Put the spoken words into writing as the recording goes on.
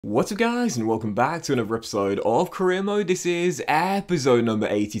What's up guys, and welcome back to another episode of Career Mode. This is episode number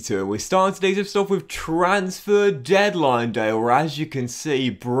 82 and we're starting today's episode with transfer deadline day, where as you can see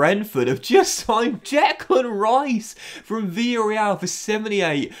Brentford have just signed Declan Rice from Villarreal for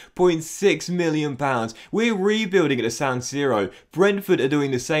 £78.6 million. We're rebuilding at the San Siro. Brentford are doing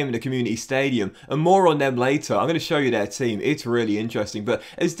the same in the community stadium, and more on them later. I'm going to show you their team, it's really interesting. But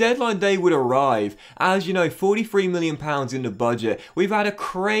as deadline day would arrive, as you know, £43 million in the budget. We've had a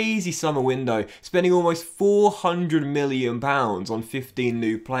crazy summer window, spending almost £400 million on 15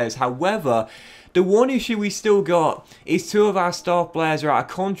 new players. However, the one issue we still got is two of our star players are out of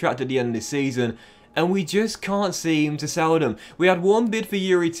contract at the end of the season, and we just can't seem to sell them. We had one bid for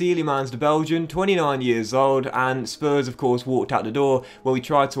Yuri Tielemans, the Belgian, 29 years old, and Spurs, of course, walked out the door where we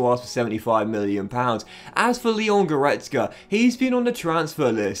tried to ask for £75 million. As for Leon Goretzka, he's been on the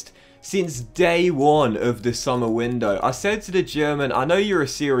transfer list since day one of the summer window. I said to the German, I know you're a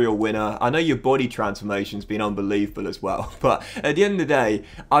serial winner, I know your body transformation's been unbelievable as well, but at the end of the day,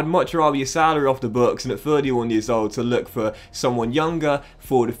 I'd much rather your salary off the books and at 31 years old to look for someone younger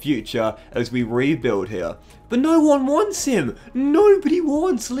for the future as we rebuild here. But no one wants him. Nobody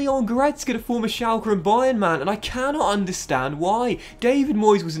wants Leon Goretzka, the former Schalke and Bayern man, and I cannot understand why. David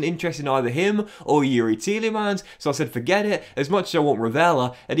Moyes wasn't interested in either him or Yuri Tielemans, so I said forget it. As much as I want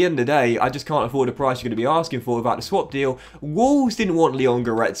Ravella, at the end of the day, I just can't afford the price you're going to be asking for without the swap deal. Wolves didn't want Leon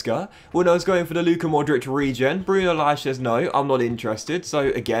Goretzka when I was going for the Luka Modric regen. Bruno Lage says no, I'm not interested. So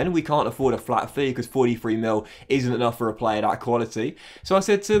again, we can't afford a flat fee because 43 mil isn't enough for a player that quality. So I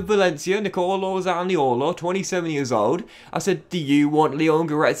said to Valencia, Nicolo Zaniolo, 27 years old, I said, do you want Leon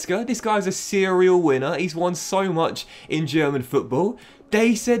Goretzka? This guy's a serial winner. He's won so much in German football.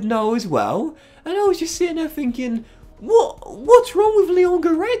 They said no as well. And I was just sitting there thinking, what's wrong with Leon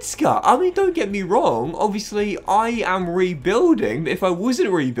Goretzka? I mean, don't get me wrong. Obviously, I am rebuilding. But if I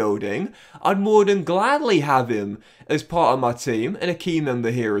wasn't rebuilding, I'd more than gladly have him as part of my team and a key member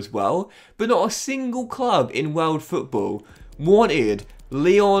here as well. But not a single club in world football wanted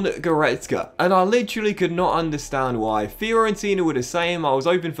Leon Goretzka, and I literally could not understand why. Fiorentina were the same. I was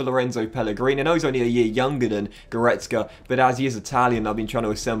hoping for Lorenzo Pellegrini. I know he's only a year younger than Goretzka, but as he is Italian, I've been trying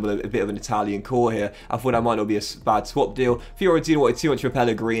to assemble a bit of an Italian core here. I thought that might not be a bad swap deal. Fiorentina wanted too much for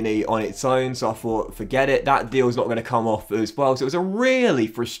Pellegrini on its own, so I thought, forget it. That deal's not going to come off as well. So it was a really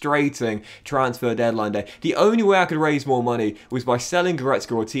frustrating transfer deadline day. The only way I could raise more money was by selling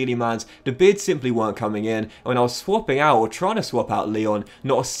Goretzka or Tielemans. The bids simply weren't coming in. When I was swapping out or trying to swap out Leon,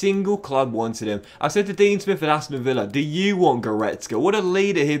 not a single club wanted him. I said to Dean Smith at Aston Villa, do you want Goretzka? What a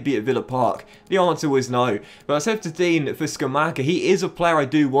leader he'd be at Villa Park. The answer was no. But I said to Dean for Scamacca, he is a player I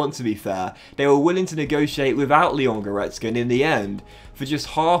do want, to be fair. They were willing to negotiate without Leon Goretzka, and in the end, for just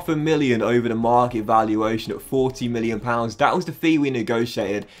 £500,000 over the market valuation at £40 million. That was the fee we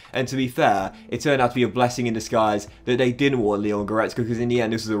negotiated, and to be fair, it turned out to be a blessing in disguise that they didn't want Leon Goretzka, because in the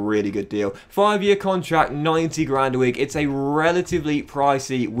end this was a really good deal. 5-year contract, 90 grand a week. It's a relatively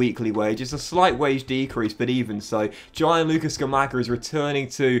pricey weekly wage. It's a slight wage decrease, but even so, Gianluca Scamacca is returning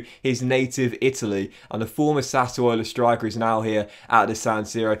to his native Italy, and the former Sassuolo striker is now here at the San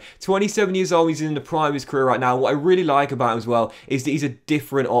Siro. 27 years old, he's in the prime of his career right now. What I really like about him as well is that he's a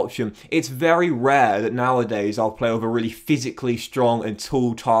different option. It's very rare that nowadays I'll play with a really physically strong and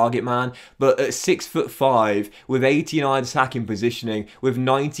tall target man, but at 6'5", with 89 attacking positioning, with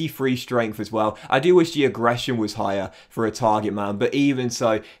 93 strength as well. I do wish the aggression was higher for a target man, but even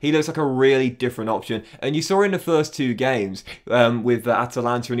so, he looks like a really different option. And you saw in the first two games with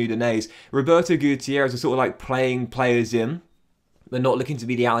Atalanta and Udinese, Roberto Gutierrez was sort of like playing players in, but not looking to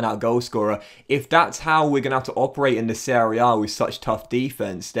be the out-and-out goal scorer. If that's how we're going to have to operate in the Serie A with such tough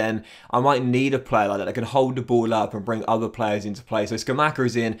defence, then I might need a player like that can hold the ball up and bring other players into play. So Scamacca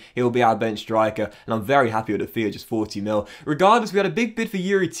is in, he'll be our bench striker, and I'm very happy with the fee of just 40 mil. Regardless, we had a big bid for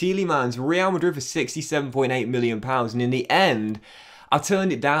Yuri Tielemans, Real Madrid for £67.8 million, and in the end, I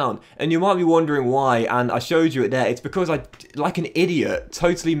turned it down, and you might be wondering why, and I showed you it there. It's because I, like an idiot,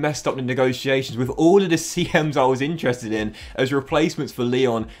 totally messed up the negotiations with all of the CMs I was interested in as replacements for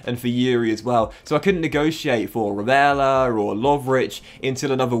Leon and for Yuri as well. So I couldn't negotiate for Ravella or Lovric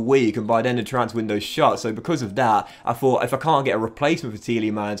until another week, and by then the transfer window's shut. So because of that, I thought if I can't get a replacement for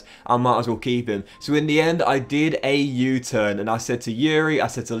Tielemans, I might as well keep him. So in the end, I did a U-turn, and I said to Yuri, I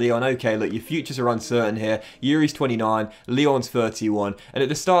said to Leon, okay, look, your futures are uncertain here. Yuri's 29, Leon's 31. And at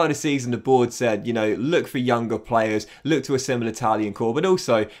the start of the season, the board said, you know, look for younger players, look to assemble Italian core, but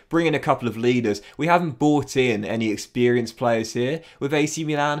also bring in a couple of leaders. We haven't bought in any experienced players here with AC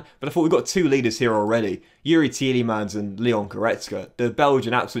Milan, but I thought we've got two leaders here already. Yuri Tielemans and Leon Goretzka. The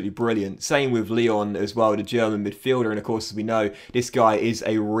Belgian, absolutely brilliant. Same with Leon as well, the German midfielder. And of course, as we know, this guy is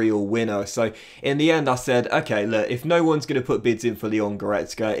a real winner. So in the end, I said, okay, look, if no one's going to put bids in for Leon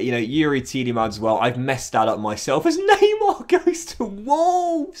Goretzka, you know, Yuri Tielemans as well, I've messed that up myself as Neymar goes to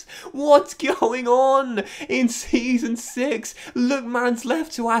Wolves. What's going on in Season 6? Look, man's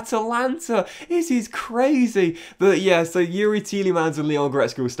left to Atalanta. This is crazy. But yeah, so Yuri Tielemans and Leon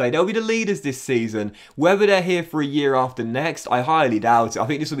Goretzka will stay. They'll be the leaders this season. Whether they're here for a year after next, I highly doubt it. I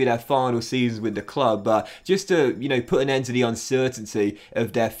think this will be their final season with the club, but just to, you know, put an end to the uncertainty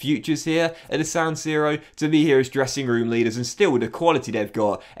of their futures here at the San Siro, to be here as dressing room leaders, and still with the quality they've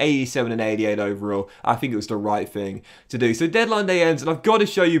got, 87 and 88 overall, I think it was the right thing to do. So deadline day ends, and I've got to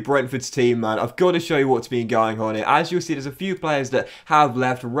show you Brentford's team, man. I've got to show you what's been going on here. As you'll see, there's a few players that have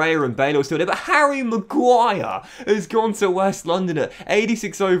left. Raya and Bale are still there, but Harry Maguire has gone to West London at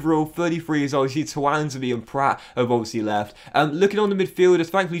 86 overall, 33 years old. You see Twansby and Pratt have obviously left. Looking on the midfielders,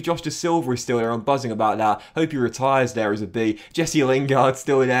 thankfully Josh De Silva is still there. I'm buzzing about that. Hope he retires there as a B. Jesse Lingard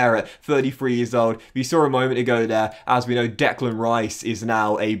still there at 33 years old. We saw a moment ago there, as we know, Declan Rice is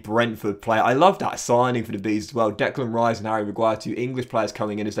now a Brentford player. I love that signing for the Bees as well. Declan Rice and Harry Maguire, two English players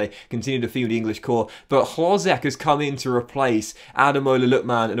coming in as they continue to field the English core. But Hlozek has come in to replace Ademola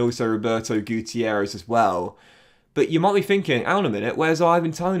Lookman and also Roberto Gutierrez as well. But you might be thinking, hang on a minute, where's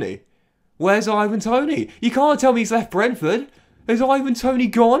Ivan Toney? Where's Ivan Toney? You can't tell me he's left Brentford. Is Ivan Toney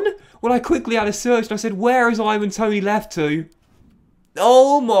gone? Well, I quickly had a search and I said, where has Ivan Toney left to?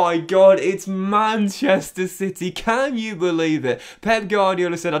 Oh my god, it's Manchester City. Can you believe it? Pep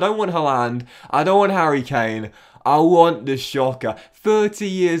Guardiola said, I don't want Haaland, I don't want Harry Kane, I want the shocker. 30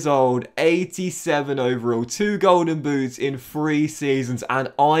 years old, 87 overall, 2 golden boots in 3 seasons,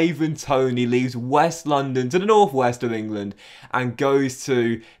 and Ivan Toney leaves West London to the northwest of England and goes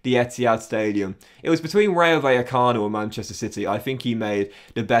to the Etihad Stadium. It was between Rayo Vallecano and Manchester City. I think he made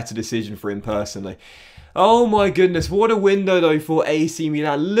the better decision for him personally. Oh my goodness, what a window though for AC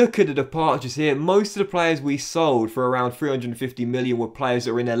Milan. Look at the departures here. Most of the players we sold for around 350 million were players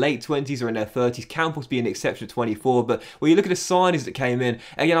that were in their late 20s or in their 30s. Campos being an exception of 24, but when you look at the signings that came in,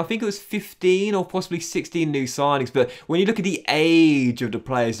 again, I think it was 15 or possibly 16 new signings, but when you look at the age of the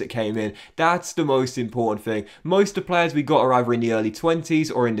players that came in, that's the most important thing. Most of the players we got are either in the early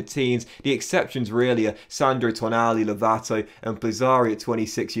 20s or in the teens. The exceptions really are Sandro Tonali, Lovato, and Pizzari at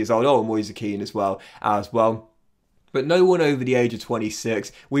 26 years old. Oh, and Moise Kean as well. But no one over the age of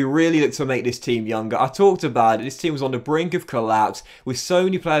 26. We really look to make this team younger. I talked about it. This team was on the brink of collapse with so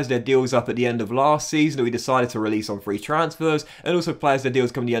many players their deals up at the end of last season that we decided to release on free transfers, and also players their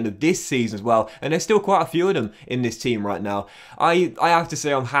deals come to the end of this season as well. And there's still quite a few of them in this team right now. I have to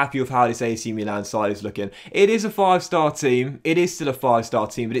say I'm happy with how this AC Milan side is looking. It is a 5-star team. It is still a 5-star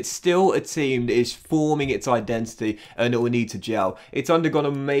team, but it's still a team that is forming its identity and it will need to gel. It's undergone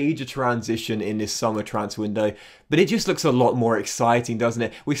a major transition in this summer transfer window, but it just looks a lot more exciting, doesn't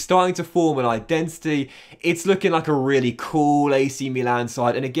it? We're starting to form an identity. It's looking like a really cool AC Milan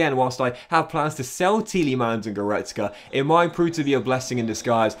side. And again, whilst I have plans to sell Tielemans and Goretzka, it might prove to be a blessing in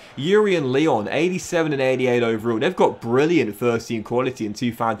disguise. Yuri and Leon, 87 and 88 overall. They've got brilliant first-team quality and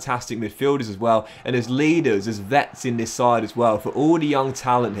 2 fantastic midfielders as well. And as leaders, as vets in this side as well, for all the young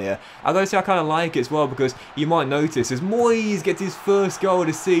talent here. I've got to say, I kind of like it as well, because you might notice as Moyes gets his first goal of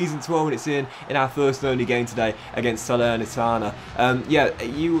the season 12 minutes in our first and only game today against Salernitana. Yeah,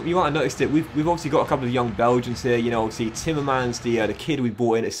 you might have noticed it. We've obviously got a couple of young Belgians here. You know, obviously Timmermans, the kid we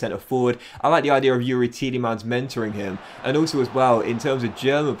brought in at centre forward. I like the idea of Yuri Tielemans mentoring him, and also as well in terms of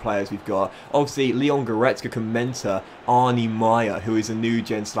German players we've got. Obviously, Leon Goretzka can mentor Arnie Meyer, who is a new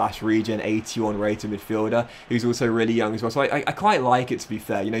gen / regen 81 rated midfielder, who's also really young as well. So I quite like it, to be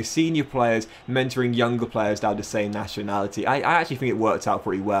fair. You know, senior players mentoring younger players down the same nationality. I actually think it worked out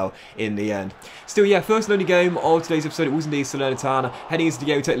pretty well in the end. Still, yeah, first and only game of today's episode, it was indeed Salernitana. Heading into the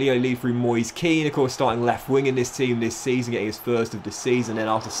game, we take Leo lead through Moise Kean, of course, starting left wing in this team this season, getting his first of the season. Then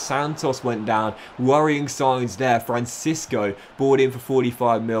after Santos went down, worrying signs there. Francisco, brought in for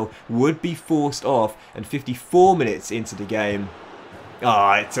 45 mil, would be forced off, and 54 minutes into the game.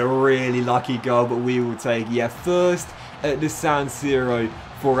 Ah, it's a really lucky goal, but we will take, yeah, first at the San Siro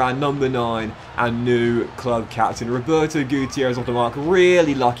for our number 9 and new club captain. Roberto Gutierrez off the mark.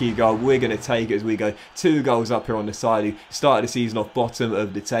 Really lucky goal. We're going to take it as we go 2 goals up here on the side. Who started the season off bottom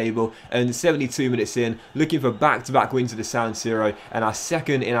of the table. And 72 minutes in, looking for back-to-back wins at the San Siro. And our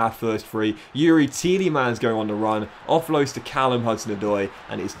second in our first 3. Yuri Tielemans going on the run. Offloads to Callum Hudson-Odoi.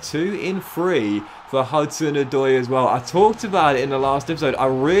 And it's 2 in 3 for Hudson-Odoi as well. I talked about it in the last episode. I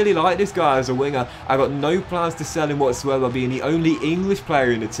really like this guy as a winger. I got no plans to sell him whatsoever, being the only English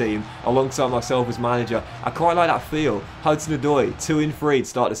player in the team alongside myself as manager. I quite like that feel. Hudson-Odoi, 2 in 3 to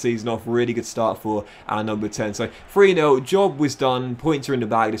start the season off. Really good start for our number 10. So 3-0, job was done. Points are in the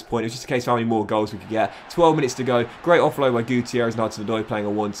bag at this point. It was just a case of how many more goals we could get. 12 minutes to go. Great offload by Gutierrez and Hudson-Odoi playing a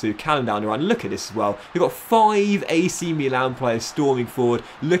 1-2. Cannon down the right. Look at this as well. We've got 5 AC Milan players storming forward,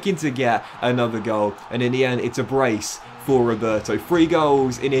 looking to get another goal. And in the end, it's a brace for Roberto. 3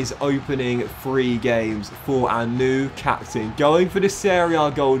 goals in his opening 3 games for our new captain. Going for the Serie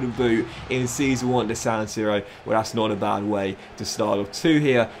A Golden Boot in Season 1 to San Siro. Well, that's not a bad way to start off. 2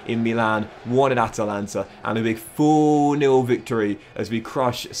 here in Milan, 1 at Atalanta, and a big 4-0 victory as we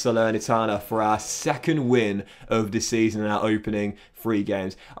crush Salernitana for our 2nd win of the season in our opening 3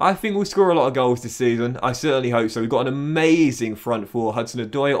 games. I think we'll score a lot of goals this season. I certainly hope so. We've got an amazing front 4.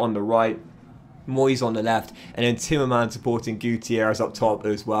 Hudson-Odoi on the right, Moyes on the left, and then Timmerman supporting Gutierrez up top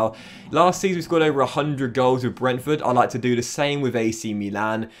as well. Last season we scored over 100 goals with Brentford. I'd like to do the same with AC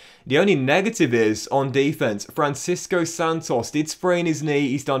Milan. The only negative is, on defence, Francisco Santos did sprain his knee.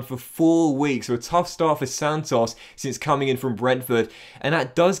 He's done for 4 weeks. So a tough start for Santos since coming in from Brentford. And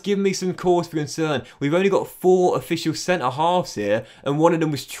that does give me some cause for concern. We've only got 4 official centre-halves here, and one of them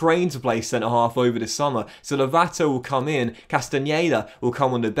was trained to play centre-half over the summer. So Lovato will come in, Castaneda will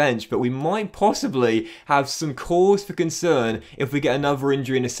come on the bench, but we might possibly have some cause for concern if we get another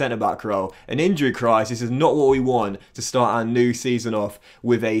injury in the centre-back role. An injury crisis is not what we want to start our new season off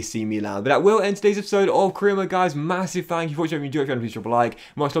with AC Milan. But that will end today's episode of Career Mode, guys. Massive thank you for watching. If you enjoyed, please drop a like.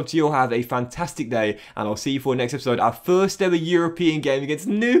 Much love to you all. Have a fantastic day, and I'll see you for the next episode. Our first ever European game against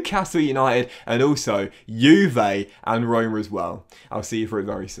Newcastle United, and also Juve and Roma as well. I'll see you for it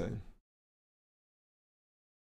very soon.